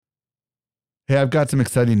Hey, I've got some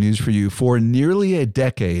exciting news for you. For nearly a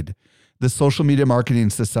decade, the Social Media Marketing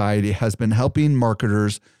Society has been helping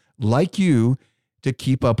marketers like you to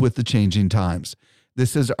keep up with the changing times.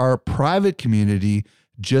 This is our private community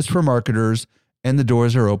just for marketers, and the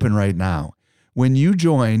doors are open right now. When you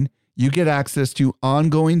join, you get access to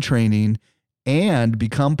ongoing training and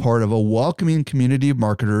become part of a welcoming community of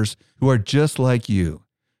marketers who are just like you.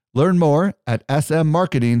 Learn more at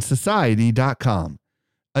smmarketingsociety.com.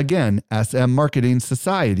 Again,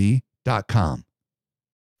 smmarketingsociety.com.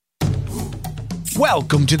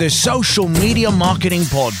 Welcome to the Social Media Marketing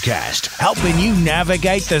Podcast, helping you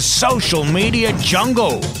navigate the social media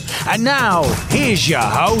jungle. And now, here's your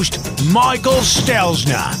host, Michael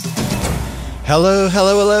Stelzner.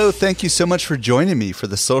 Hello. Thank you so much for joining me for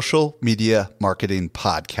the Social Media Marketing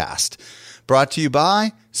Podcast, brought to you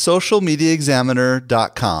by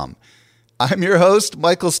socialmediaexaminer.com. I'm your host,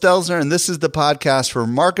 Michael Stelzner, and this is the podcast for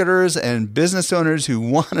marketers and business owners who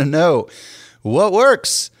want to know what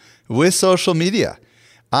works with social media.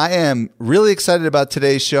 I am really excited about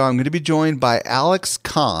today's show. I'm going to be joined by Alex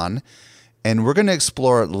Kahn, and we're going to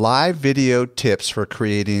explore live video tips for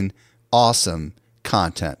creating awesome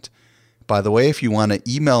content. By the way, if you want to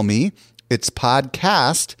email me, it's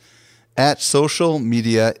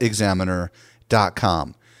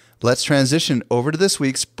podcast@socialmediaexaminer.com. Let's transition over to this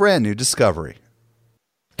week's brand new discovery.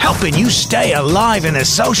 Helping you stay alive in the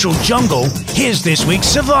social jungle, here's this week's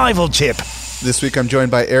survival tip. This week I'm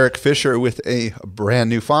joined by Eric Fisher with a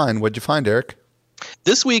brand new find. What'd you find, Eric?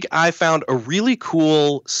 This week I found a really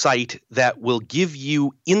cool site that will give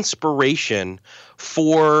you inspiration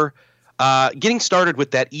for getting started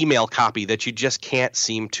with that email copy that you just can't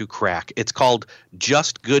seem to crack. It's called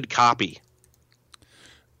Just Good Copy.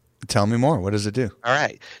 Tell me more. What does it do? All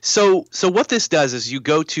right. So what this does is you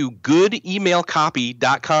go to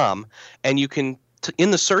goodemailcopy.com and you can,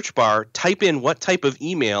 in the search bar, type in what type of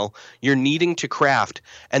email you're needing to craft.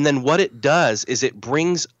 And then what it does is it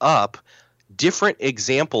brings up different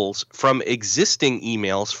examples from existing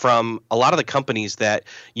emails from a lot of the companies that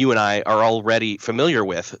you and I are already familiar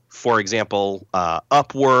with. For example,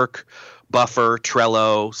 Upwork, Buffer,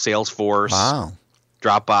 Trello, Salesforce. Wow.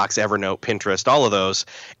 Dropbox, Evernote, Pinterest, all of those.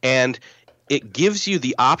 And it gives you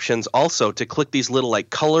the options also to click these little like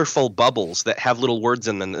colorful bubbles that have little words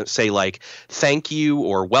in them that say like thank you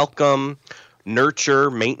or welcome, nurture,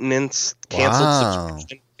 maintenance, canceled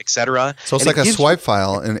subscription, etc. So it's like a swipe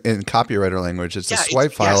file in copywriter language. It's a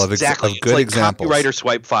swipe file of good examples. Copywriter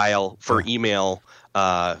swipe file for email,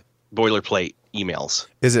 boilerplate emails.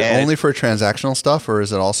 Is it only for transactional stuff or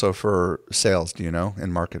is it also for sales, do you know,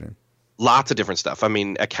 in marketing? Lots of different stuff. I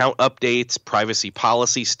mean, account updates, privacy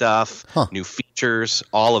policy stuff, new features,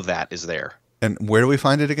 all of that is there. And where do we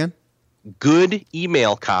find it again?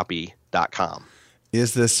 Goodemailcopy.com.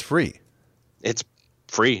 Is this free? It's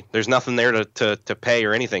free. There's nothing there to pay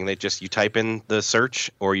or anything. You type in the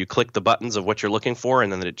search or you click the buttons of what you're looking for,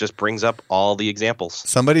 and then it just brings up all the examples.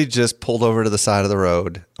 Somebody just pulled over to the side of the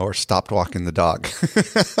road or stopped walking the dog.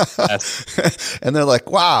 Yes. And they're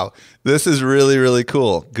like, wow, this is really, really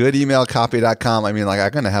cool. Goodemailcopy.com. I mean, like,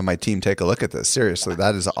 I'm going to have my team take a look at this. Seriously,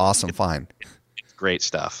 that is an awesome find. It's great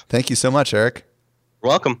stuff. Thank you so much, Eric. You're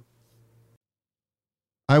welcome.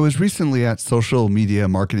 I was recently at Social Media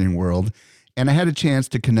Marketing World, and I had a chance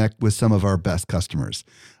to connect with some of our best customers.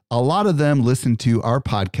 A lot of them listen to our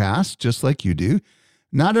podcast, just like you do.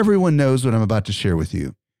 Not everyone knows what I'm about to share with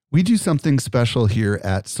you. We do something special here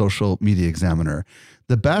at Social Media Examiner.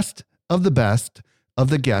 The best of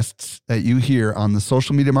the guests that you hear on the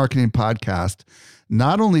Social Media Marketing Podcast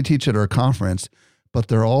not only teach at our conference, but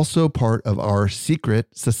they're also part of our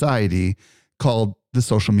secret society called the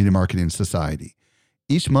Social Media Marketing Society.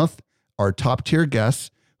 Each month, our top-tier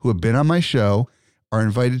guests who have been on my show are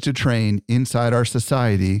invited to train inside our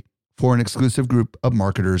society for an exclusive group of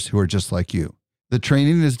marketers who are just like you. The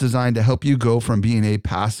training is designed to help you go from being a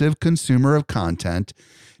passive consumer of content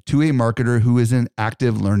to a marketer who is in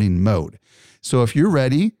active learning mode. So if you're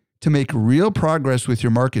ready to make real progress with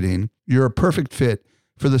your marketing, you're a perfect fit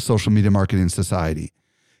for the Social Media Marketing Society.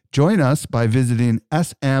 Join us by visiting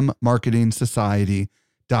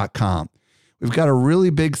smmarketingsociety.com. We've got a really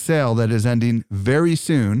big sale that is ending very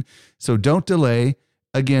soon, so don't delay.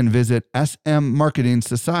 Again, visit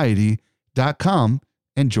smmarketingsociety.com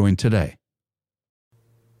and join today.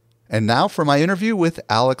 And now for my interview with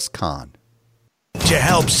Alex Kahn. To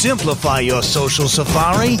help simplify your social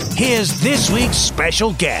safari, here's this week's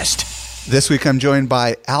special guest. This week I'm joined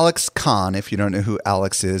by Alex Kahn. If you don't know who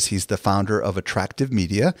Alex is, he's the founder of Attractive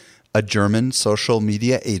Media, a German social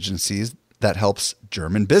media agency that helps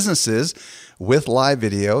German businesses with live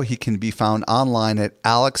video. He can be found online at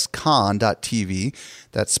alexkhan.tv.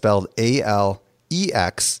 That's spelled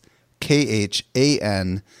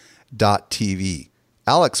ALEXKHAN.TV.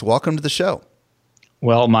 Alex, welcome to the show.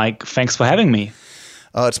 Well, Mike, thanks for having me.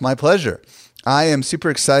 It's my pleasure. I am super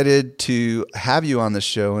excited to have you on the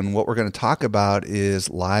show, and what we're going to talk about is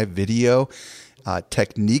live video,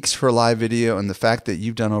 techniques for live video, and the fact that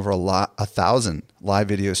you've done over 1,000 live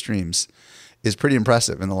video streams is pretty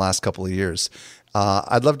impressive in the last couple of years.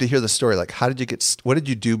 I'd love to hear the story. Like, what did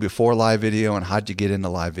you do before live video, and how did you get into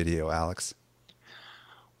live video, Alex?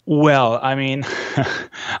 Well, I mean,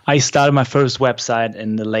 I started my first website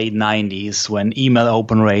in the late 90s when email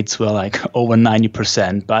open rates were like over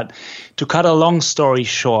 90%. But to cut a long story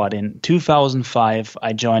short, in 2005,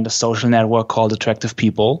 I joined a social network called Attractive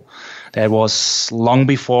People. That was long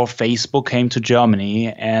before Facebook came to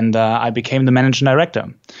Germany, and I became the managing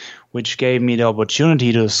director, which gave me the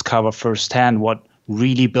opportunity to discover firsthand what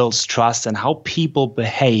really builds trust and how people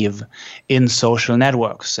behave in social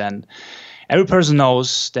networks. And every person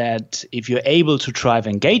knows that if you're able to drive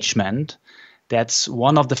engagement, that's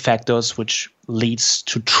one of the factors which leads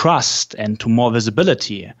to trust and to more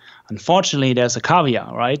visibility. Unfortunately, there's a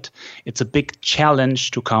caveat, right? It's a big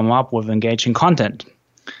challenge to come up with engaging content.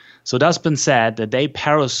 So that's been said, the day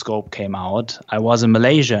Periscope came out, I was in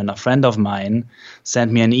Malaysia and a friend of mine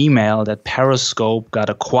sent me an email that Periscope got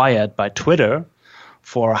acquired by Twitter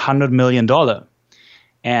for $100 million.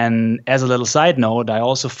 And as a little side note, I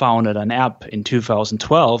also founded an app in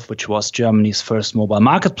 2012, which was Germany's first mobile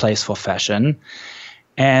marketplace for fashion.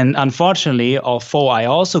 And unfortunately, although I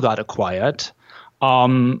also got acquired,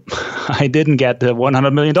 I didn't get the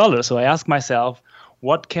 $100 million. So I asked myself,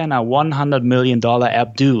 what can a $100 million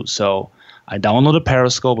app do? So I downloaded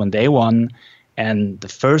Periscope on day one. And the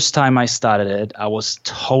first time I started it, I was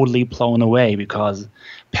totally blown away because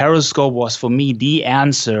Periscope was for me the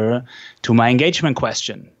answer to my engagement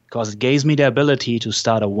question, because it gives me the ability to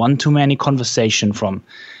start a one-to-many conversation from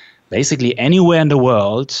basically anywhere in the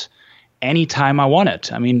world, anytime I want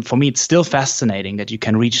it. I mean, for me, it's still fascinating that you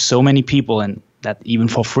can reach so many people, and that even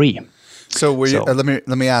for free. So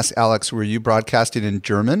let me ask, Alex, were you broadcasting in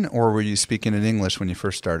German or were you speaking in English when you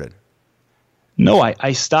first started? No,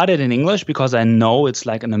 I started in English because I know it's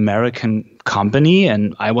like an American company,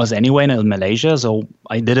 and I was anyway in Malaysia, so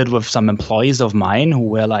I did it with some employees of mine who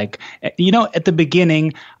were like, at the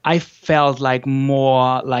beginning, I felt like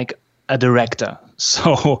more like a director.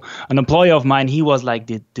 So an employee of mine, he was like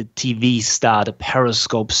the TV star, the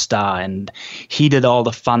Periscope star, and he did all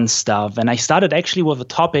the fun stuff. And I started actually with a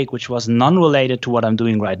topic which was non-related to what I'm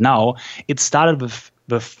doing right now. It started with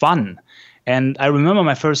fun. And I remember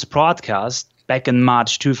my first broadcast back in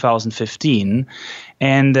March 2015,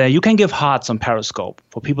 and you can give hearts on Periscope.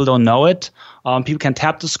 For people who don't know it, people can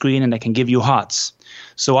tap the screen and they can give you hearts.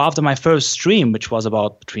 So after my first stream, which was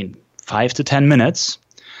about between 5 to 10 minutes,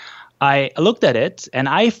 I looked at it and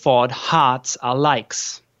I thought hearts are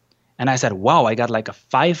likes. And I said, wow, I got like a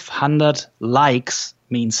 500 likes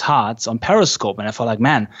means hearts on Periscope. And I thought like,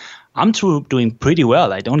 man, I'm doing pretty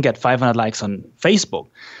well. I don't get 500 likes on Facebook.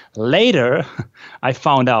 Later, I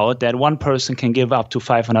found out that one person can give up to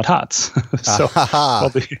 500 hearts. So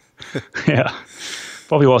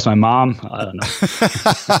probably was my mom. I don't know.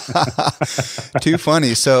 Too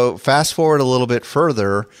funny. So fast forward a little bit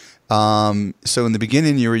further. So in the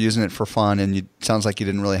beginning, you were using it for fun, and it sounds like you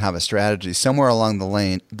didn't really have a strategy. Somewhere along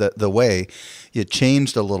the way, you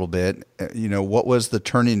changed a little bit. What was the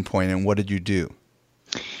turning point, and what did you do?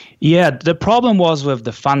 Yeah, the problem was with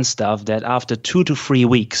the fun stuff that after 2 to 3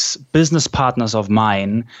 weeks, business partners of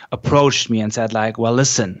mine approached me and said like, well,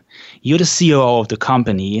 listen, you're the CEO of the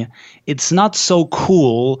company. It's not so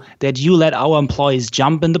cool that you let our employees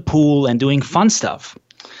jump in the pool and doing fun stuff.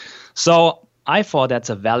 So I thought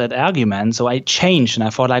that's a valid argument. So I changed and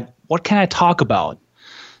I thought like, what can I talk about?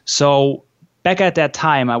 So back at that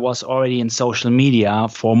time, I was already in social media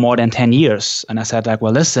for more than 10 years. And I said like,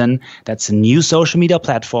 well, listen, that's a new social media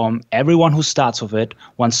platform. Everyone who starts with it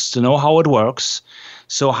wants to know how it works.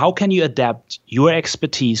 So how can you adapt your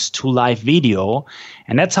expertise to live video?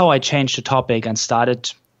 And that's how I changed the topic and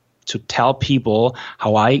started to tell people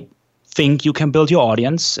how I think you can build your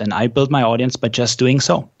audience. And I built my audience by just doing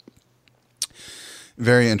so.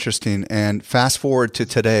 Very interesting. And fast forward to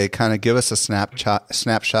today, kind of give us a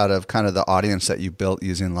snapshot of kind of the audience that you built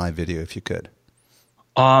using live video, if you could.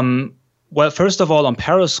 Well, first of all, on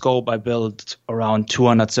Periscope, I built around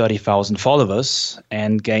 230,000 followers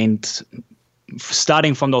and gained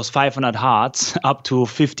starting from those 500 hearts up to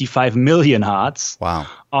 55 million hearts. Wow.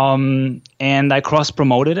 And I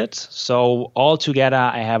cross-promoted it. So altogether,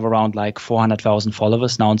 I have around like 400,000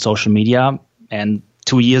 followers now on social media. And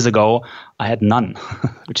 2 years ago, I had none,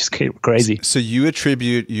 which is crazy. So you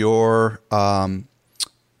attribute your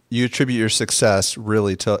success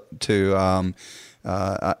really to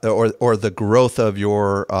or the growth of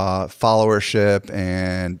your followership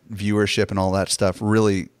and viewership and all that stuff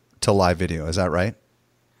really to live video. Is that right?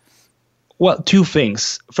 Well, two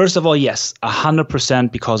things. First of all, yes,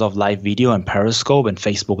 100% because of live video and Periscope and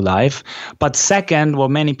Facebook Live. But second, what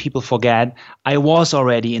many people forget, I was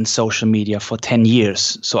already in social media for 10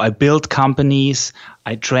 years. So I built companies,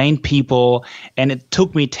 I trained people, and it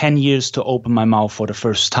took me 10 years to open my mouth for the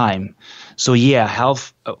first time. So yeah,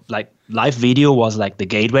 live video was like the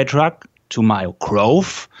gateway drug to my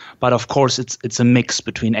growth. But of course, it's a mix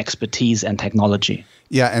between expertise and technology.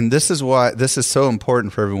 Yeah, and this is why this is so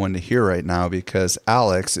important for everyone to hear right now, because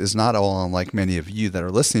Alex is not all unlike many of you that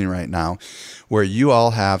are listening right now, where you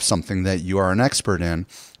all have something that you are an expert in,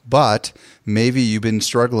 but maybe you've been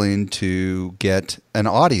struggling to get an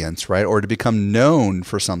audience, right, or to become known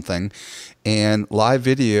for something. And live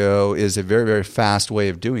video is a very, very fast way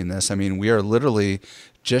of doing this. I mean, we are literally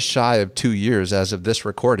just shy of 2 years as of this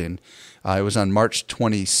recording. It was on March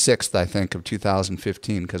 26th, I think, of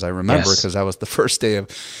 2015, because I remember because that was the first day of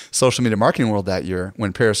Social Media Marketing World that year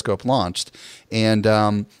when Periscope launched.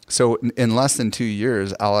 And so in less than 2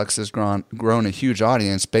 years, Alex has grown a huge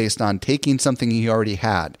audience based on taking something he already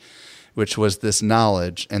had, which was this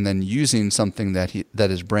knowledge, and then using something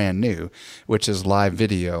that is brand new, which is live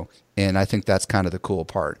video. And I think that's kind of the cool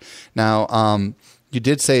part. Now, you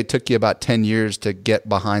did say it took you about 10 years to get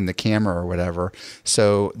behind the camera or whatever.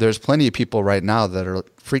 So there's plenty of people right now that are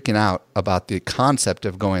freaking out about the concept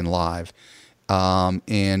of going live.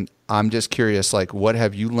 And I'm just curious, like, what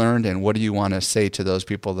have you learned, and what do you want to say to those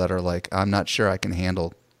people that are like, I'm not sure I can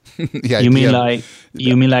handle the idea?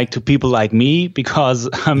 You mean like to people like me? Because,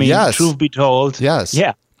 I mean, yes. Truth be told, yes.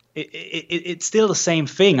 Yeah, it's still the same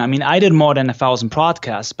thing. I mean, I did more than 1,000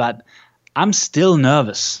 podcasts, but I'm still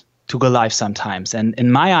nervous to go live sometimes. And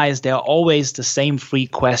in my eyes, there are always the same three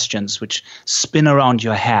questions which spin around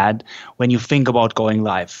your head when you think about going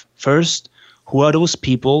live. First, who are those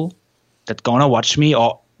people that gonna watch me?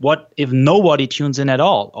 Or what if nobody tunes in at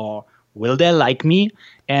all? Or will they like me?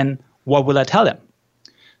 And what will I tell them?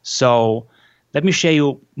 So let me share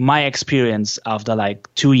you my experience after like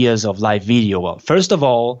 2 years of live video. Well, first of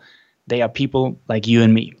all, they are people like you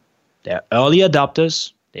and me. They're early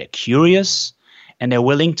adopters, they're curious, and they're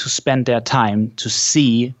willing to spend their time to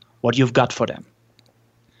see what you've got for them.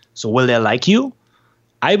 So will they like you?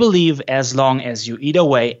 I believe as long as you either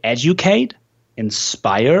way educate,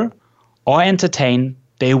 inspire, or entertain,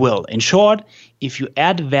 they will. In short, if you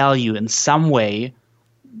add value in some way,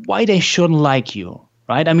 why they shouldn't like you,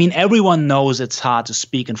 right? I mean, everyone knows it's hard to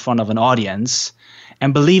speak in front of an audience.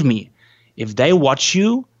 And believe me, if they watch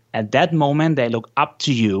you, at that moment, they look up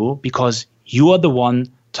to you because you are the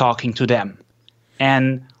one talking to them.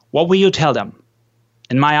 And what will you tell them?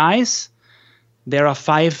 In my eyes, there are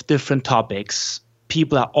 5 different topics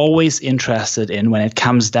people are always interested in when it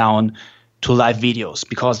comes down to live videos,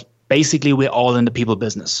 because basically we're all in the people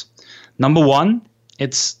business. Number 1,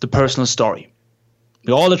 it's the personal story.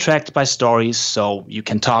 We're all attracted by stories, so you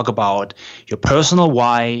can talk about your personal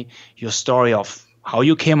why, your story of how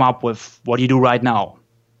you came up with what you do right now.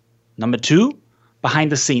 Number 2,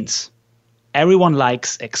 behind the scenes. Everyone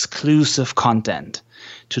likes exclusive content.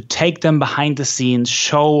 To take them behind the scenes,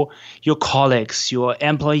 show your colleagues, your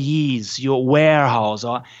employees, your warehouse,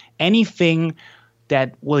 or anything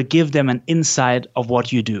that will give them an insight of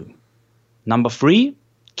what you do. Number 3,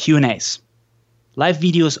 Q&As. Live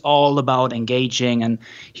video is all about engaging, and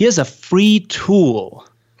here's a free tool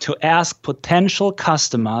to ask potential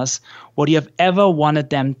customers what you have ever wanted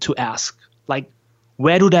them to ask. Like,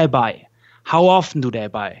 where do they buy? How often do they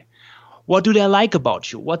buy? What do they like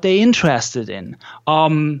about you? What they're interested in?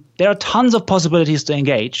 There are tons of possibilities to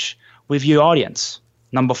engage with your audience.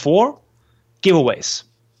 Number 4, giveaways.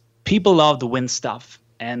 People love the win stuff.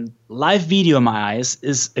 And live video, in my eyes,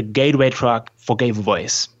 is a gateway drug for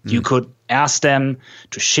giveaways. You could ask them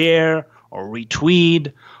to share or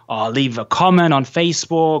retweet or leave a comment on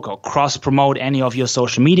Facebook or cross-promote any of your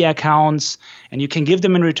social media accounts. And you can give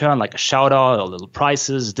them in return like a shout-out or little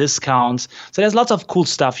prizes, discounts. So there's lots of cool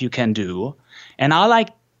stuff you can do. And I like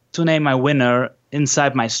to name my winner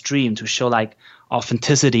inside my stream to show like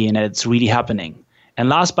authenticity and that it's really happening. And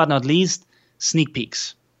last but not least, sneak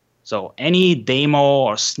peeks. So any demo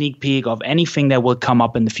or sneak peek of anything that will come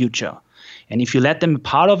up in the future. And if you let them be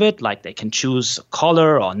part of it, like they can choose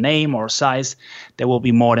color or name or size, they will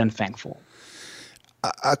be more than thankful.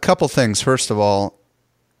 A couple things. First of all,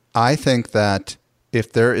 I think that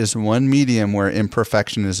if there is one medium where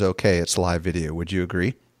imperfection is okay, it's live video. Would you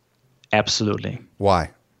agree? Absolutely. Why?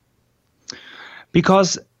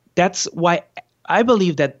 Because that's why I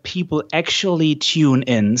believe that people actually tune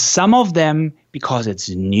in. Some of them because it's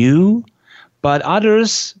new, but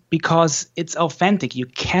others because it's authentic. You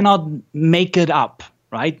cannot make it up,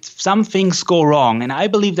 right? Some things go wrong. And I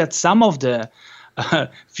believe that some of the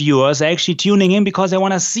viewers are actually tuning in because they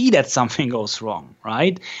want to see that something goes wrong,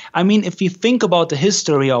 right? I mean, if you think about the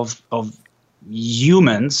history of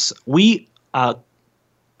humans, we are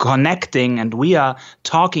connecting and we are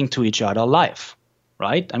talking to each other live,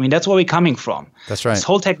 right? I mean, that's where we're coming from. That's right. This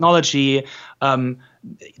whole technology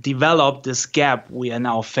developed this gap we are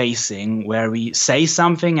now facing where we say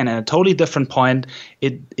something and at a totally different point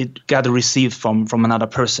it got received from another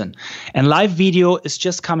person. And live video is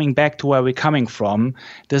just coming back to where we're coming from,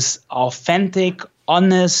 this authentic,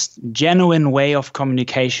 honest, genuine way of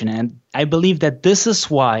communication. And I believe that this is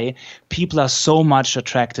why people are so much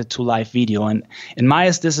attracted to live video. And in my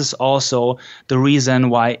eyes, this is also the reason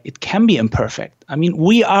why it can be imperfect. I mean,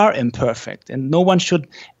 we are imperfect and no one should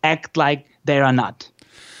act like they are not.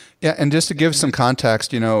 Yeah, and just to give some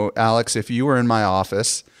context, Alex, if you were in my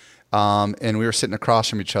office and we were sitting across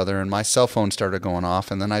from each other and my cell phone started going off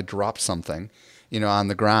and then I dropped something, on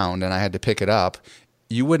the ground and I had to pick it up,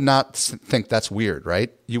 you would not think that's weird,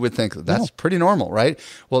 right? You would think that's pretty normal, right?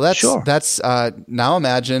 Well, that's now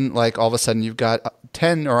imagine like all of a sudden you've got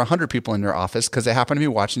 10 or 100 people in your office because they happen to be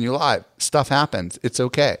watching you live. Stuff happens. It's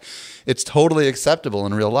okay. It's totally acceptable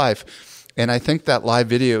in real life. And I think that live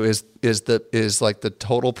video is like the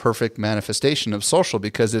total perfect manifestation of social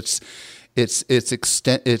because it's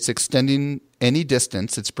extending any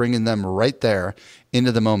distance. It's bringing them right there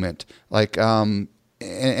into the moment. Like, and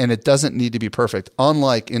it doesn't need to be perfect.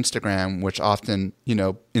 Unlike Instagram, which often,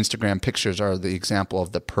 Instagram pictures are the example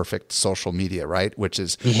of the perfect social media, right? Which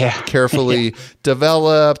is carefully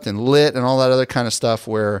developed and lit and all that other kind of stuff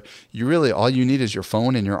where you really, all you need is your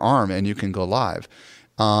phone and your arm and you can go live.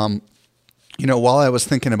 While I was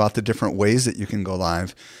thinking about the different ways that you can go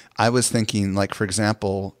live, I was thinking, like, for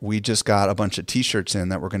example, we just got a bunch of T-shirts in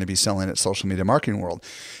that we're going to be selling at Social Media Marketing World.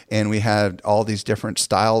 And we had all these different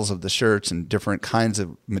styles of the shirts and different kinds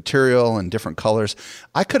of material and different colors.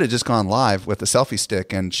 I could have just gone live with a selfie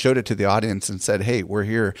stick and showed it to the audience and said, hey, we're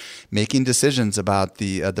here making decisions about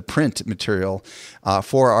the print material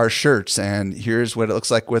for our shirts. And here's what it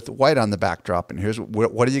looks like with white on the backdrop. And here's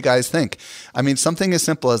what do you guys think? I mean, something as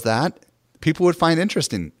simple as that, people would find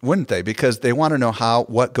interesting, wouldn't they? Because they want to know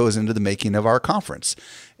what goes into the making of our conference.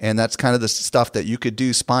 And that's kind of the stuff that you could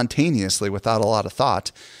do spontaneously without a lot of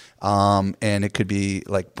thought. And it could be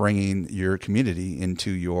like bringing your community into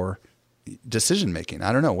your decision making.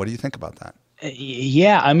 I don't know. What do you think about that?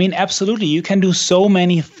 Yeah, I mean, absolutely. You can do so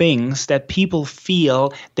many things that people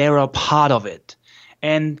feel they're a part of it.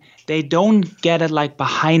 And they don't get it like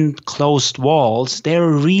behind closed walls. They're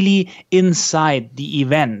really inside the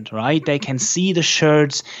event, right? They can see the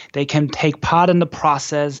shirts. They can take part in the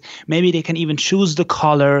process. Maybe they can even choose the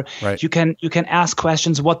color. Right. You can ask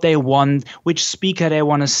questions what they want, which speaker they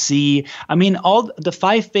want to see. I mean, all the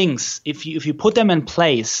 5 things, if you put them in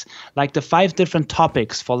place, like the 5 different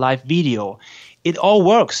topics for live video, it all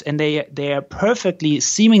works and they are perfectly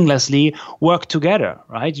seamlessly work together,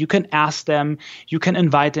 right? You can ask them, you can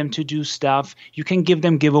invite them to do stuff, you can give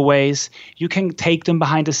them giveaways, you can take them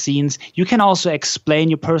behind the scenes, you can also explain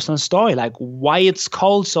your personal story, like why it's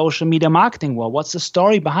called Social Media Marketing World, what's the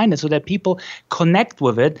story behind it, so that people connect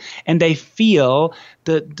with it and they feel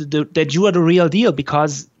that you are the real deal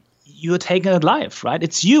because you're taking it live, right?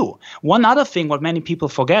 It's you. One other thing, what many people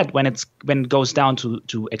forget when it goes down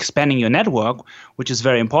to expanding your network, which is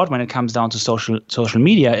very important when it comes down to social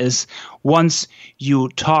media, is once you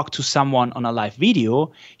talk to someone on a live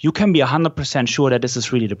video, you can be 100% sure that this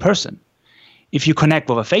is really the person. If you connect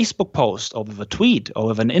with a Facebook post or with a tweet or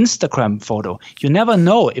with an Instagram photo, you never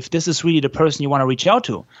know if this is really the person you want to reach out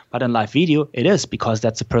to. But in live video, it is, because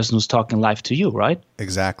that's the person who's talking live to you, right?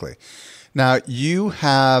 Exactly. Now, you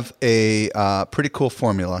have a pretty cool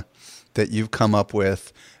formula that you've come up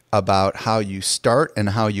with about how you start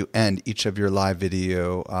and how you end each of your live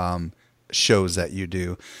video shows that you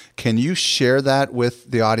do. Can you share that with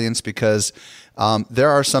the audience? Because there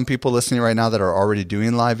are some people listening right now that are already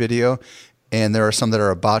doing live video, and there are some that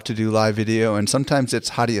are about to do live video. And sometimes it's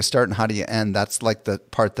how do you start and how do you end? That's like the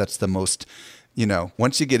part that's the most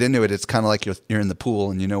once you get into it, it's kind of like you're in the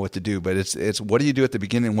pool and you know what to do. But it's what do you do at the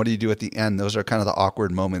beginning? What do you do at the end? Those are kind of the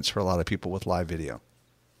awkward moments for a lot of people with live video.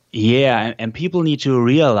 Yeah, and people need to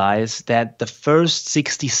realize that the first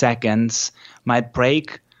 60 seconds might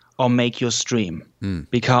break or make your stream.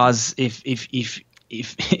 Because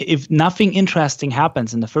if nothing interesting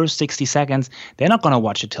happens in the first 60 seconds, they're not going to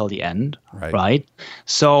watch it till the end, right?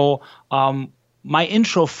 So my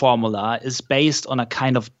intro formula is based on a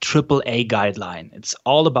kind of AAA guideline. It's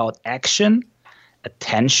all about action,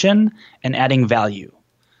 attention, and adding value.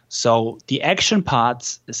 So the action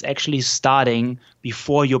part is actually starting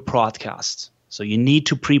before your broadcast. So you need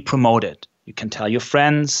to pre-promote it. You can tell your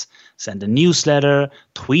friends, send a newsletter,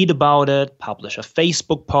 tweet about it, publish a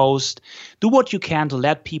Facebook post. Do what you can to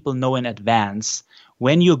let people know in advance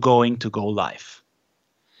when you're going to go live.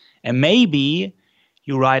 And maybe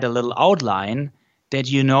you write a little outline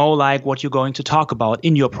that you know like what you're going to talk about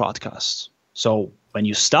in your broadcast. So when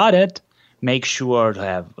you start it, make sure to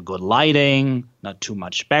have a good lighting, not too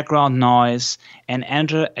much background noise, and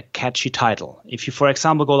enter a catchy title. If you, for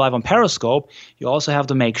example, go live on Periscope, you also have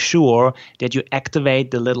to make sure that you activate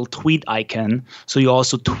the little tweet icon, so you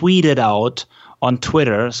also tweet it out on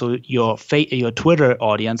Twitter, so your Twitter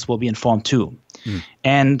audience will be informed too.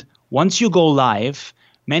 And once you go live,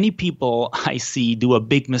 many people I see do a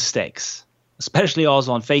big mistakes, especially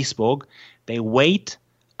also on Facebook. They wait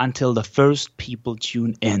until the first people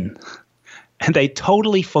tune in. And they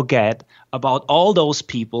totally forget about all those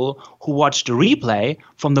people who watched the replay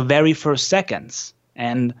from the very first seconds.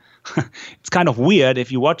 And it's kind of weird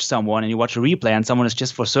if you watch someone and you watch a replay and someone is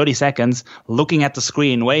just for 30 seconds looking at the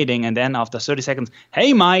screen, waiting, and then after 30 seconds,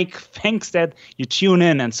 hey, Mike, thanks that you tune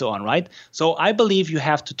in and so on, right? So I believe you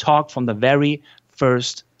have to talk from the very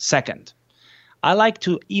first second. I like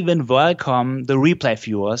to even welcome the replay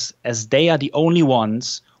viewers as they are the only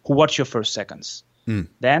ones who watch your first seconds.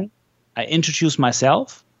 Then I introduce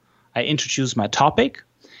myself, I introduce my topic,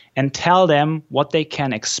 and tell them what they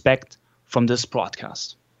can expect from this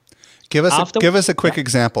broadcast. Give us a quick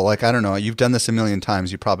example. Like, I don't know, you've done this a million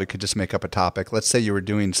times. You probably could just make up a topic. Let's say you were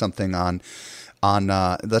doing something on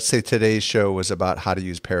let's say today's show was about how to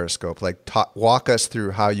use Periscope. Like, walk us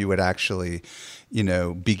through how you would actually,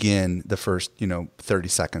 begin the first, 30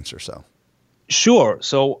 seconds or so. Sure.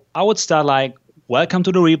 So I would start like, welcome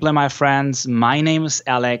to the replay, my friends. My name is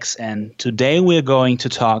Alex, and today we're going to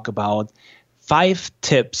talk about 5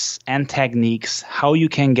 tips and techniques how you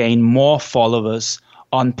can gain more followers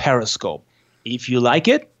on Periscope. If you like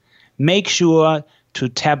it, make sure to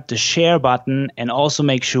tap the share button and also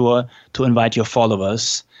make sure to invite your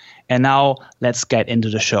followers. And now let's get into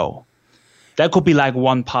the show. That could be like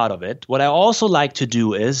one part of it. What I also like to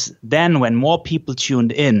do is then when more people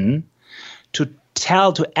tuned in,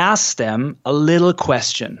 to ask them a little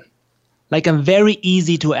question, like a very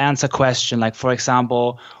easy to answer question, like, for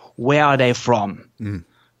example, where are they from?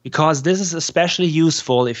 Because this is especially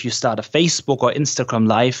useful if you start a Facebook or Instagram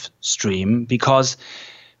live stream, because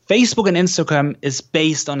Facebook and Instagram is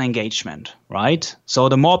based on engagement, right? So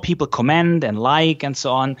the more people comment and like and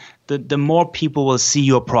so on, the more people will see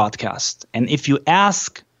your broadcast. And if you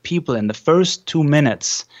ask people in the first 2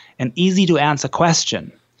 minutes an easy to answer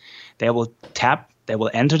question, they will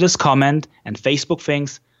enter this comment, and Facebook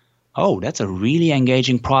thinks, oh, that's a really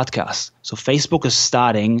engaging broadcast. So Facebook is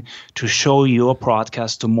starting to show your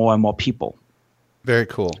broadcast to more and more people. Very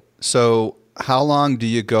cool. So how long do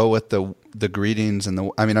you go with the greetings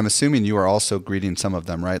and I'm assuming you are also greeting some of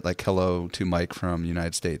them, right? Like, hello to Mike from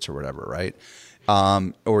United States or whatever, right?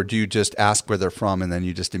 Or do you just ask where they're from and then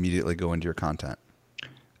you just immediately go into your content?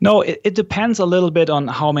 No, it depends a little bit on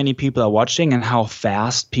how many people are watching and how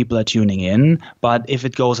fast people are tuning in. But if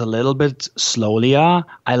it goes a little bit slowlier,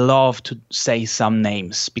 I love to say some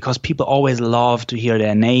names because people always love to hear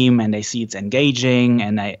their name and they see it's engaging.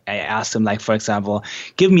 And I ask them, like, for example,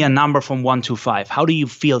 give me a number from 1 to 5. How do you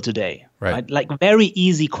feel today? Right. Like very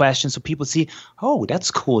easy questions. So people see, oh, that's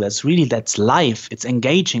cool. That's live. It's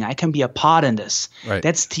engaging. I can be a part in this. Right.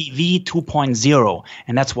 That's TV 2.0.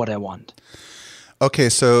 And that's what I want. Okay,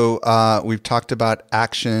 so we've talked about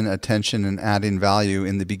action, attention, and adding value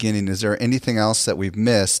in the beginning. Is there anything else that we've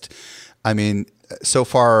missed? I mean, so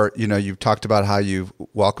far, you've talked about how you've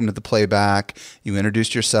welcomed the playback, you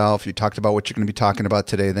introduced yourself, you talked about what you're going to be talking about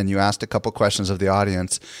today, then you asked a couple questions of the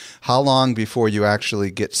audience. How long before you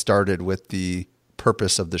actually get started with the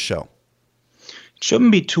purpose of the show? It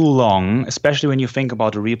shouldn't be too long, especially when you think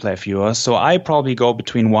about the replay viewers. So I probably go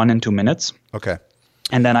between 1 and 2 minutes. Okay.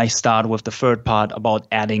 And then I start with the third part about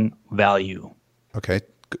adding value. Okay.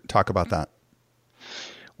 Talk about that.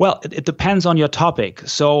 Well, it depends on your topic.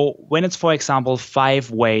 So when it's, for example,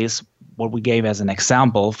 5 ways what we gave as an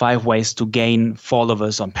example, 5 ways to gain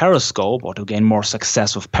followers on Periscope or to gain more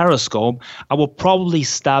success with Periscope, I will probably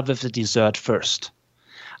start with the dessert first.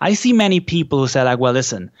 I see many people who say like, well,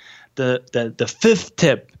 listen, the 5th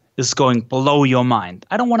tip is going blow your mind.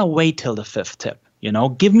 I don't want to wait till the 5th tip.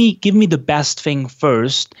 Give me the best thing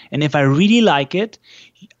first. And if I really like it,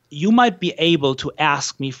 you might be able to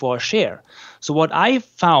ask me for a share. So what I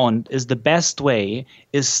found is the best way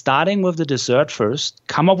is starting with the dessert first,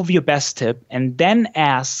 come up with your best tip, and then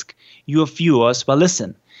ask your viewers, well,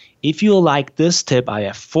 listen, if you like this tip, I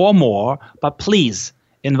have 4 more, but please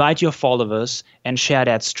invite your followers and share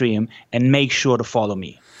that stream and make sure to follow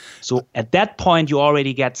me. So at that point, you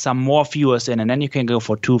already get some more viewers in, and then you can go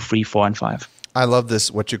for 2, 3, 4, and 5. I love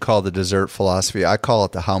this, what you call the dessert philosophy. I call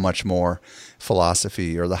it the how much more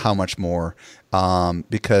philosophy, or the how much more,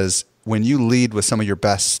 because when you lead with some of your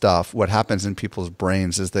best stuff, what happens in people's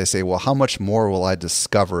brains is they say, well, how much more will I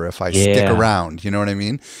discover if I stick around? You know what I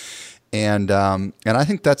mean? And I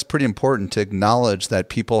think that's pretty important to acknowledge that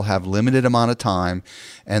people have limited amount of time,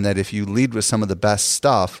 and that if you lead with some of the best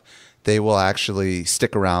stuff, they will actually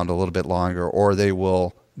stick around a little bit longer, or they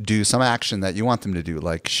will do some action that you want them to do,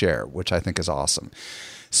 like share, which I think is awesome.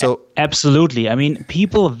 So absolutely. I mean,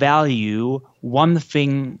 people value one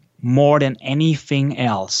thing more than anything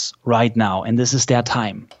else right now, and this is their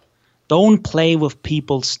time. Don't play with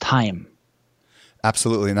people's time.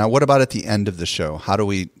 Absolutely. Now, what about at the end of the show? How do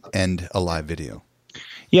we end a live video?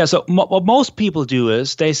 Yeah, so what most people do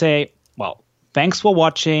is they say, well, thanks for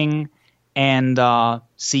watching, and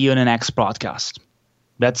see you in the next broadcast.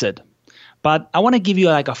 That's it. But I want to give you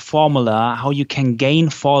like a formula how you can gain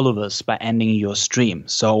followers by ending your stream.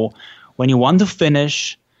 So when you want to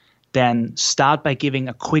finish, then start by giving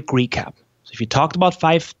a quick recap. So if you talked about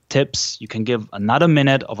 5 tips, you can give another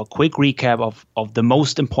minute of a quick recap of the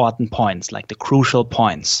most important points, like the crucial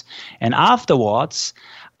points. And afterwards,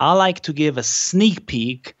 I like to give a sneak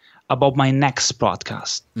peek about my next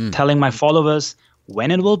broadcast, telling my followers when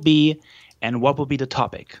it will be and what will be the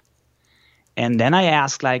topic. And then I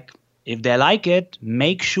ask, like, if they like it,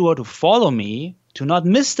 make sure to follow me to not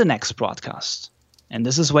miss the next broadcast. And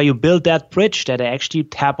this is where you build that bridge that I actually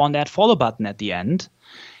tap on that follow button at the end.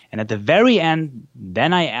 And at the very end,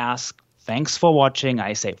 then I ask, thanks for watching.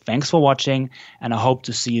 I say, thanks for watching, and I hope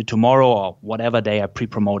to see you tomorrow or whatever day I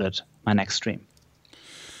pre-promoted my next stream.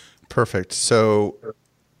 Perfect. So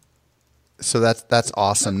that's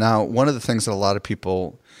awesome. Now, one of the things that a lot of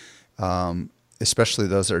people, especially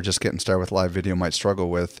those that are just getting started with live video, might struggle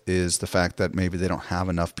with is the fact that maybe they don't have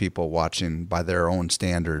enough people watching by their own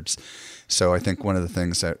standards. So I think one of the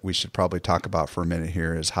things that we should probably talk about for a minute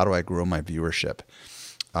here is, how do I grow my viewership?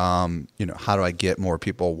 How do I get more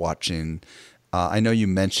people watching? I know you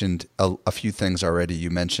mentioned a few things already. You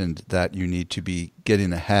mentioned that you need to be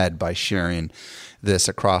getting ahead by sharing this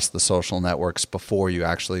across the social networks before you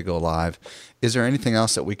actually go live. Is there anything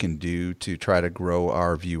else that we can do to try to grow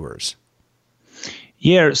our viewers?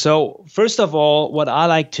 Yeah, so first of all, what I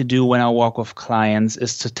like to do when I work with clients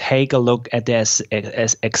is to take a look at their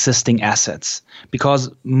existing assets, because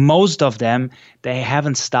most of them, they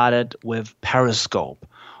haven't started with Periscope,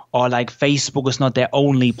 or like Facebook is not their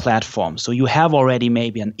only platform. So you have already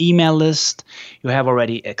maybe an email list, you have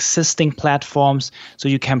already existing platforms, so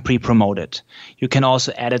you can pre-promote it. You can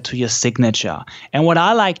also add it to your signature. And what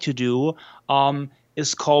I like to do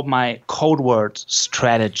is called my code word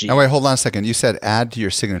strategy. Now, wait, hold on a second. You said add to your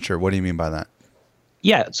signature. What do you mean by that?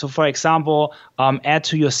 Yeah. So, for example, add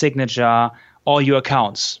to your signature all your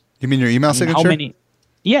accounts. You mean your email signature? How many?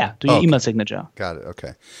 Yeah, to your email signature. Got it.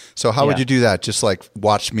 Okay. So how would you do that? Just like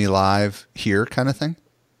watch me live here kind of thing?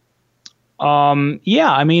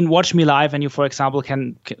 Yeah, I mean, watch me live, and you, for example,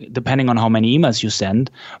 can, depending on how many emails you send,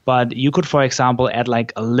 but you could, for example, add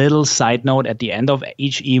like a little side note at the end of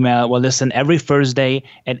each email. Well, listen, every Thursday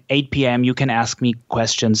at 8 p.m., you can ask me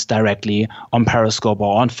questions directly on Periscope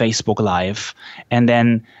or on Facebook Live, and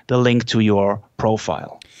then the link to your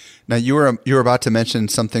profile. Now, you were about to mention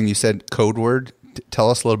something. You said code word. Tell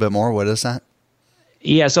us a little bit more. What is that?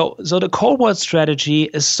 Yeah, so the code word strategy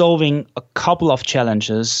is solving a couple of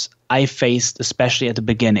challenges I faced, especially at the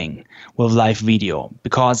beginning with live video,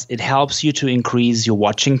 because it helps you to increase your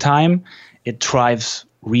watching time, it drives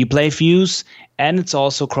replay views, and it's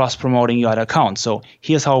also cross-promoting your other accounts. So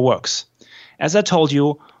here's how it works. As I told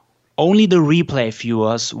you, only the replay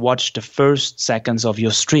viewers watch the first seconds of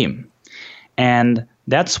your stream. And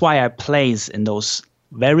that's why I place in those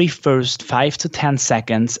very first 5 to 10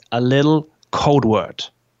 seconds a little code word.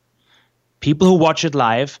 People who watch it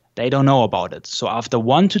live, they don't know about it. So after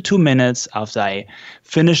 1 to 2 minutes, after I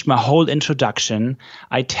finished my whole introduction,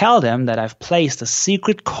 I tell them that I've placed a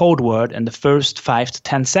secret code word in the first 5 to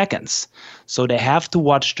 10 seconds. So they have to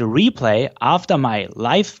watch the replay after my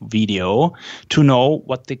live video to know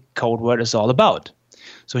what the code word is all about.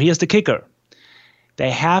 So here's the kicker. They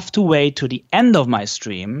have to wait to the end of my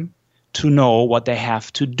stream to know what they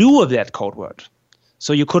have to do with that code word.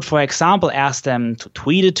 So you could, for example, ask them to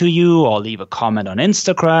tweet it to you or leave a comment on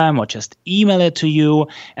Instagram or just email it to you.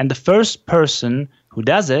 And the first person who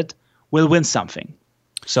does it will win something.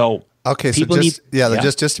 So okay, so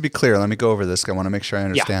just to be clear, let me go over this. I want to make sure I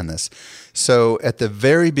understand this. So at the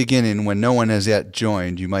very beginning, when no one has yet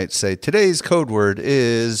joined, you might say, today's code word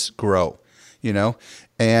is grow,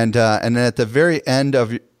 and then at the very end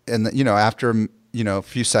of, after, a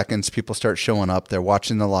few seconds, people start showing up. They're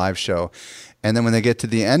watching the live show. And then when they get to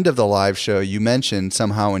the end of the live show, you mentioned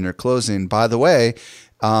somehow in your closing, by the way,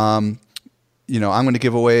 I'm going to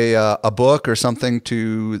give away a book or something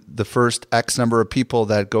to the first X number of people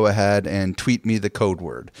that go ahead and tweet me the code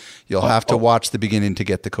word. You'll have to watch the beginning to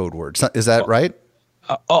get the code word. Is that right?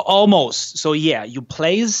 Almost. So yeah, you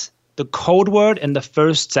place the code word in the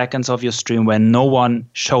first seconds of your stream when no one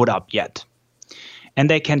showed up yet. And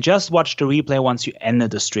they can just watch the replay once you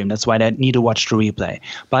ended the stream. That's why they need to watch the replay.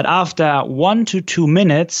 But after 1 to 2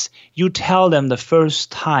 minutes, you tell them the first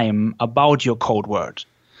time about your code word.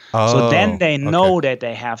 So then they know that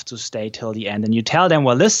they have to stay till the end. And you tell them,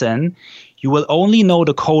 well, listen, you will only know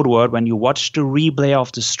the code word when you watch the replay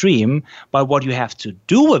of the stream. But what you have to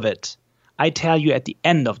do with it, I tell you at the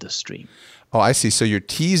end of the stream. Oh, I see. So you're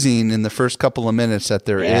teasing in the first couple of minutes that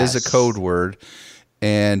there is a code word.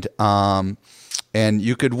 And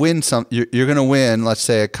you could win you're going to win, let's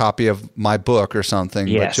say, a copy of my book or something.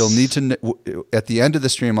 Yes. But you'll need to, at the end of the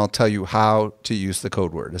stream, I'll tell you how to use the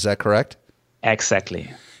code word. Is that correct?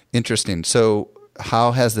 Exactly. Interesting. So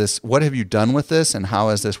what have you done with this, and how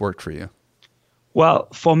has this worked for you? Well,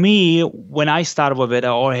 for me, when I started with it, I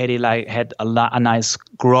already had a nice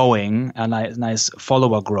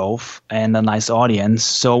follower growth and a nice audience.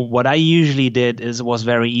 So what I usually did was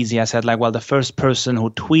very easy. I said the first person who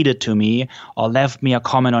tweeted to me or left me a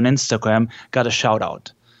comment on Instagram got a shout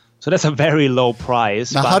out. So that's a very low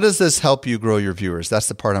price. Now, how does this help you grow your viewers? That's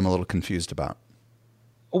the part I'm a little confused about.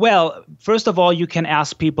 Well, first of all, you can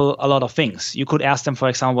ask people a lot of things. You could ask them, for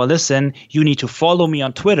example, listen, you need to follow me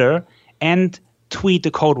on Twitter and tweet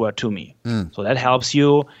the code word to me. So that helps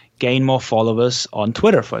you gain more followers on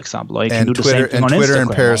Twitter, for example. Or you can do the same thing on Instagram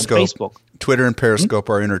and Facebook. Twitter and Periscope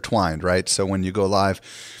are intertwined, right? So when you go live,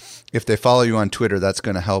 if they follow you on Twitter, that's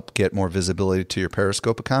going to help get more visibility to your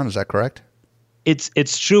Periscope account. Is that correct?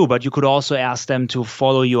 It's true, but you could also ask them to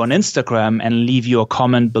follow you on Instagram and leave you a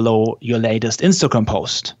comment below your latest Instagram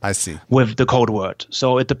post. I see. With the code word.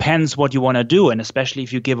 So it depends what you want to do. And especially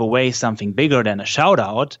if you give away something bigger than a shout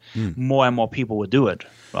out, more and more people will do it,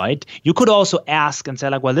 right? You could also ask and say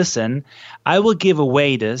listen, I will give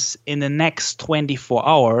away this in the next 24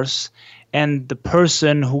 hours. And the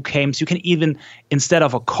person who came, so you can even, instead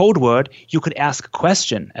of a code word, you could ask a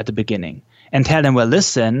question at the beginning and tell them, well,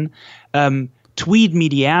 listen, tweet me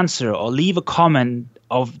the answer or leave a comment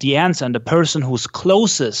of the answer, and the person who's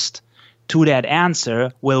closest to that answer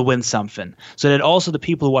will win something. So that also the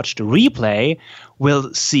people who watch the replay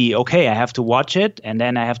will see, okay, I have to watch it, and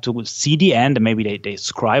then I have to see the end, and maybe they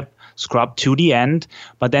scrub to the end,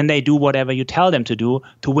 but then they do whatever you tell them to do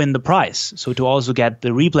to win the prize. So to also get the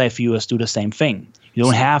replay viewers do the same thing. You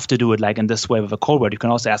don't have to do it in this way with a code word. You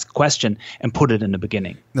can also ask a question and put it in the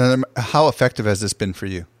beginning. Now, how effective has this been for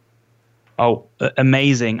you? Oh,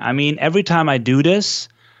 amazing. I mean, every time I do this,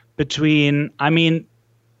 I'm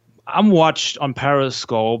watched on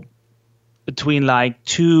Periscope between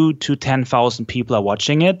 2,000 to 10,000 people are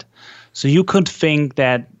watching it. So you could think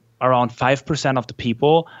that around 5% of the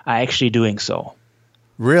people are actually doing so.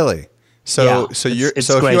 Really? So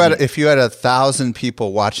if you had 1,000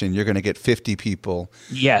 people watching, you're going to get 50 people.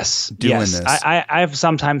 Doing this. I have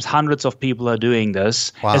sometimes hundreds of people are doing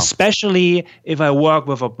this. Wow. Especially if I work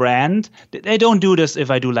with a brand. They don't do this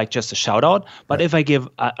if I do just a shout out, but if I give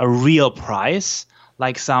a real prize,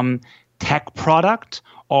 like some tech product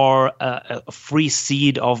or a free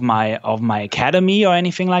seed of my academy or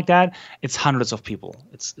anything like that, it's hundreds of people.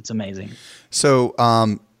 It's amazing. So,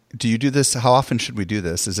 do you do this? How often should we do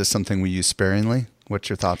this? Is this something we use sparingly? What's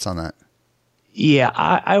your thoughts on that? Yeah,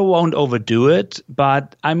 I won't overdo it.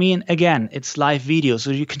 But again, it's live video,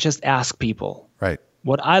 so you can just ask people. Right.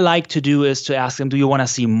 what I like to do is to ask them, do you want to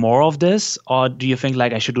see more of this? Or do you think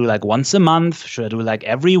like I should do like once a month? Should I do like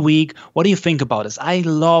every week? What do you think about this? I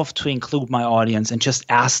love to include my audience and just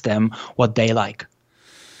ask them what they like.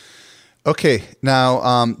 Okay,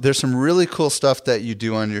 now there's some really cool stuff that you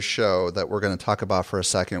do on your show that we're going to talk about for a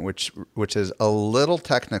second, which is a little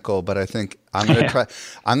technical, but I think I'm going to try.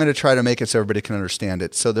 I'm going to try to make it so everybody can understand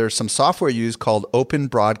it. So there's some software used called Open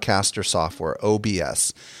Broadcaster Software,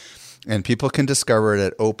 OBS, and people can discover it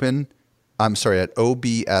at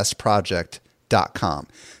obsproject.com.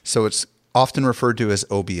 So it's often referred to as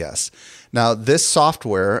OBS. Now this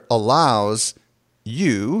software allows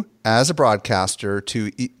you as a broadcaster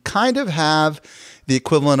to kind of have the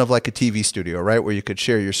equivalent of like a TV studio, right? Where you could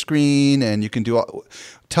share your screen and you can do all.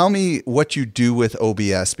 Tell me what you do with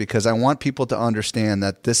OBS, because I want people to understand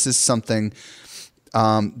that this is something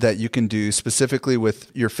that you can do specifically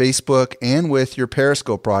with your Facebook and with your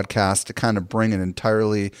Periscope broadcast to kind of bring an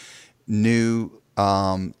entirely new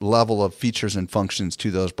level of features and functions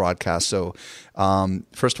to those broadcasts. So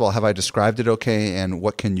first of all, have I described it okay? And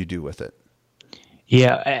what can you do with it?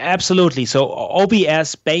 Yeah, absolutely. So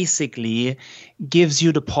OBS basically gives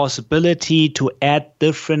you the possibility to add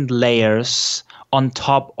different layers on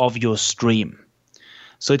top of your stream.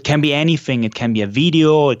 So it can be anything. It can be a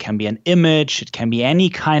video, it can be an image, it can be any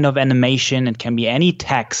kind of animation, it can be any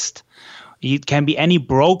text. It can be any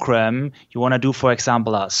program you want to do, for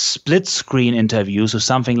example, a split screen interview, so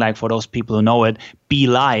something like, for those people who know it, Be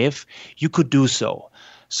Live, you could do so.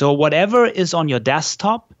 So whatever is on your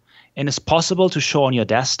desktop and is possible to show on your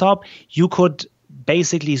desktop, you could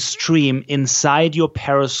basically stream inside your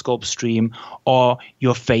Periscope stream or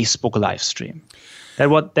your Facebook live stream.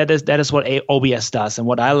 That is what OBS does. And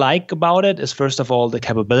what I like about it is, first of all, the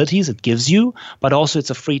capabilities it gives you, but also it's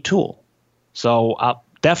a free tool. So I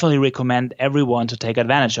definitely recommend everyone to take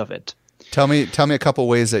advantage of it. Tell me a couple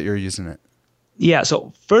ways that you're using it. Yeah,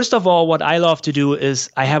 so first of all, what I love to do is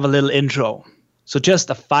I have a little intro. So just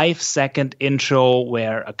a 5-second intro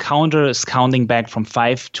where a counter is counting back from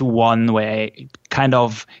 5 to 1, where I kind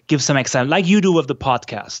of give some example, like you do with the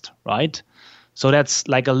podcast, right? So that's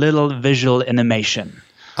like a little visual animation.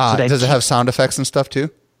 Does it have sound effects and stuff too?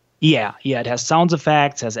 Yeah, it has sound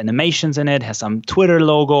effects, has animations in it, has some Twitter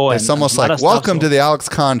logo. It's almost like welcome to the Alex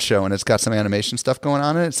Kahn Show, and it's got some animation stuff going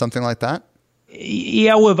on in it, something like that?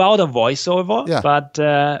 Yeah, without a voiceover, yeah.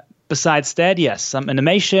 But besides that, yes, some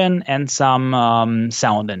animation and some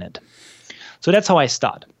sound in it. So that's how I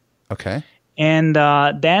start. Okay. And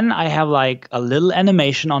then I have like a little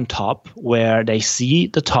animation on top where they see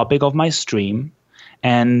the topic of my stream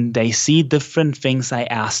and they see different things I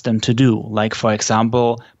asked them to do. Like, for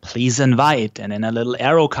example, please invite. And then a little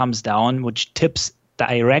arrow comes down which tips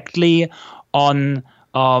directly on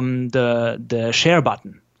the share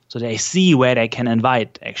button. So they see where they can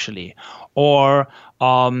invite, actually. Or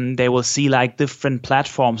they will see like different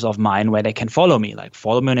platforms of mine where they can follow me. Like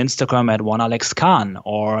follow me on Instagram at OneAlexKahn,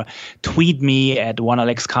 or tweet me at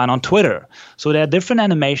OneAlexKahn on Twitter. So there are different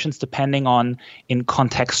animations depending on in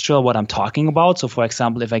contextual what I'm talking about. So for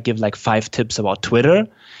example, if I give like 5 tips about Twitter,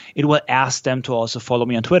 it will ask them to also follow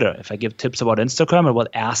me on Twitter. If I give tips about Instagram, it will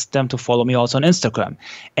ask them to follow me also on Instagram.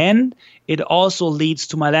 And it also leads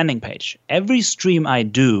to my landing page. Every stream I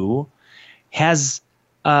do has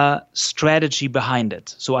a strategy behind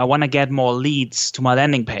it. So I want to get more leads to my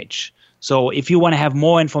landing page. So if you want to have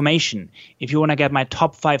more information, if you want to get my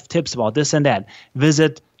top 5 tips about this and that,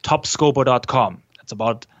 visit topscoper.com. That's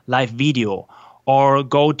about live video. Or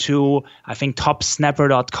go to, I think,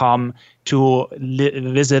 topsnapper.com to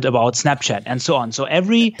visit about Snapchat and so on. So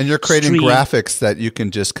every And you're creating graphics that you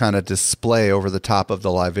can just kind of display over the top of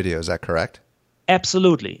the live video. Is that correct?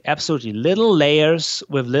 Absolutely. Little layers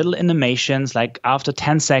with little animations. Like after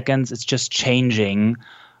 10 seconds, it's just changing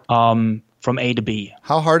from A to B.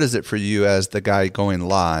 How hard is it for you as the guy going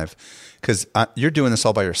live? Because you're doing this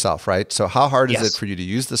all by yourself, right? So how hard is it for you to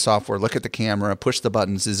use the software, look at the camera, push the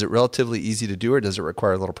buttons? Is it relatively easy to do, or does it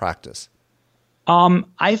require a little practice?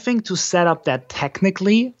 I think to set up that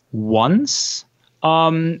technically once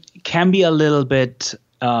can be a little bit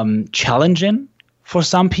challenging for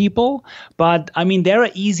some people. But I mean, there are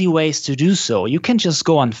easy ways to do so. You can just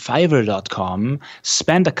go on Fiverr.com,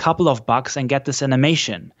 spend a couple of bucks and get this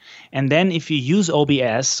animation. And then if you use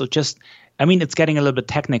OBS, so just, I mean, it's getting a little bit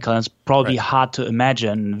technical and it's probably hard to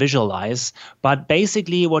imagine, visualize. But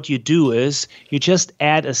basically what you do is you just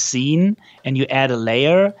add a scene and you add a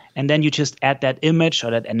layer, and then you just add that image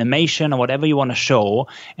or that animation or whatever you want to show.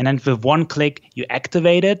 And then with one click, you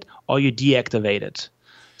activate it or you deactivate it.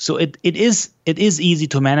 So it is easy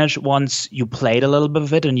to manage once you played a little bit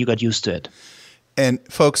of it and you got used to it. And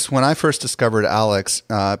folks, when I first discovered Alex,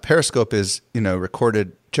 Periscope is,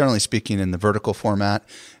 recorded, generally speaking, in the vertical format,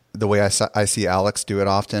 the way I see Alex do it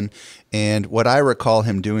often. And what I recall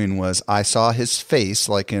him doing was I saw his face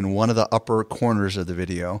like in one of the upper corners of the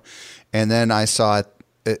video. And then I saw it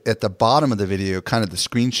at the bottom of the video, kind of the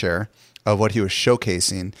screen share of what he was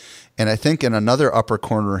showcasing. And I think in another upper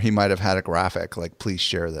corner, he might have had a graphic like, please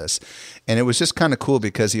share this. And it was just kind of cool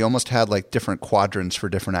because he almost had like different quadrants for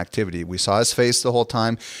different activity. We saw his face the whole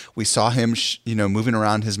time. We saw him, moving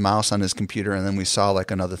around his mouse on his computer. And then we saw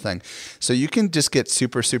like another thing. So you can just get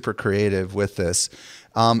super, super creative with this.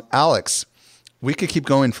 Alex, we could keep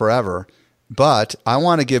going forever, but I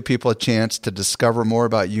want to give people a chance to discover more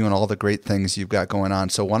about you and all the great things you've got going on.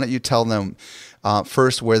 So why don't you tell them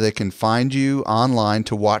first where they can find you online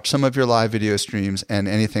to watch some of your live video streams and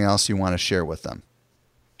anything else you want to share with them.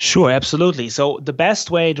 Sure, absolutely. So the best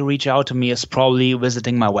way to reach out to me is probably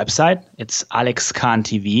visiting my website. It's Alex Khan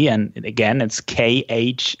TV, and again, it's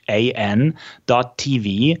KHAN.TV.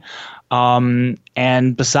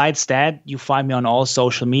 And besides that, you find me on all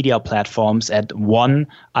social media platforms at one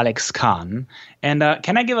Alex Khan. And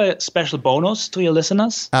can I give a special bonus to your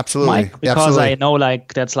listeners? Absolutely. Mike? Because I know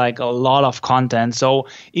that's a lot of content. So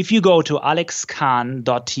if you go to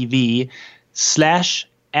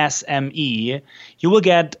alexkhan.tv/SME, you will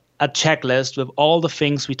get a checklist with all the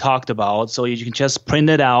things we talked about. So you can just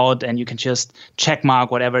print it out and you can just check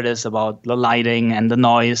mark whatever it is about the lighting and the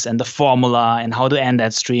noise and the formula and how to end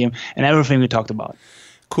that stream and everything we talked about.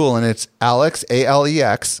 Cool. And it's Alex,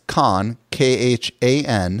 ALEX, Khan,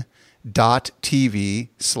 KHAN.TV/SME.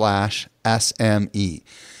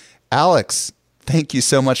 Alex, thank you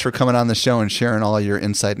so much for coming on the show and sharing all your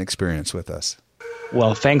insight and experience with us.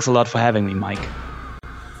 Well, thanks a lot for having me, Mike.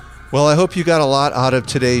 Well, I hope you got a lot out of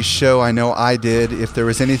today's show. I know I did. If there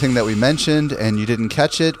was anything that we mentioned and you didn't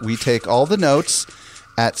catch it, we take all the notes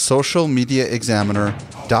at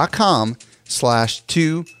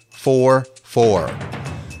socialmediaexaminer.com/244.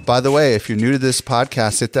 By the way, if you're new to this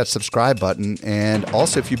podcast, hit that subscribe button. And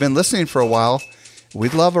also, if you've been listening for a while,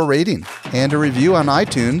 we'd love a rating and a review on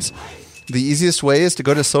iTunes. The easiest way is to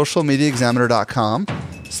go to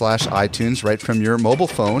socialmediaexaminer.com/iTunes right from your mobile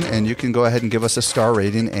phone, and you can go ahead and give us a star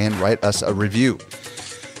rating and write us a review.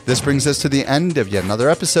 This brings us to the end of yet another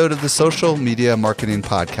episode of the Social Media Marketing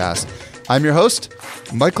Podcast. I'm your host,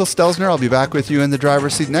 Michael Stelzner. I'll be back with you in the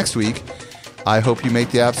driver's seat next week. I hope you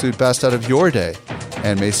make the absolute best out of your day,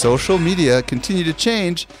 and may social media continue to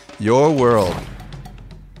change your world.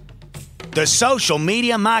 The Social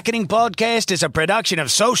Media Marketing Podcast is a production of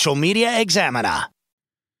Social Media Examiner.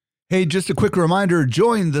 Hey, just a quick reminder,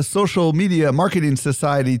 join the Social Media Marketing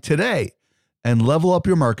Society today and level up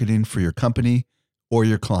your marketing for your company or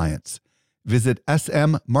your clients. Visit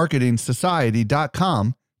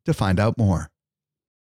smmarketingsociety.com to find out more.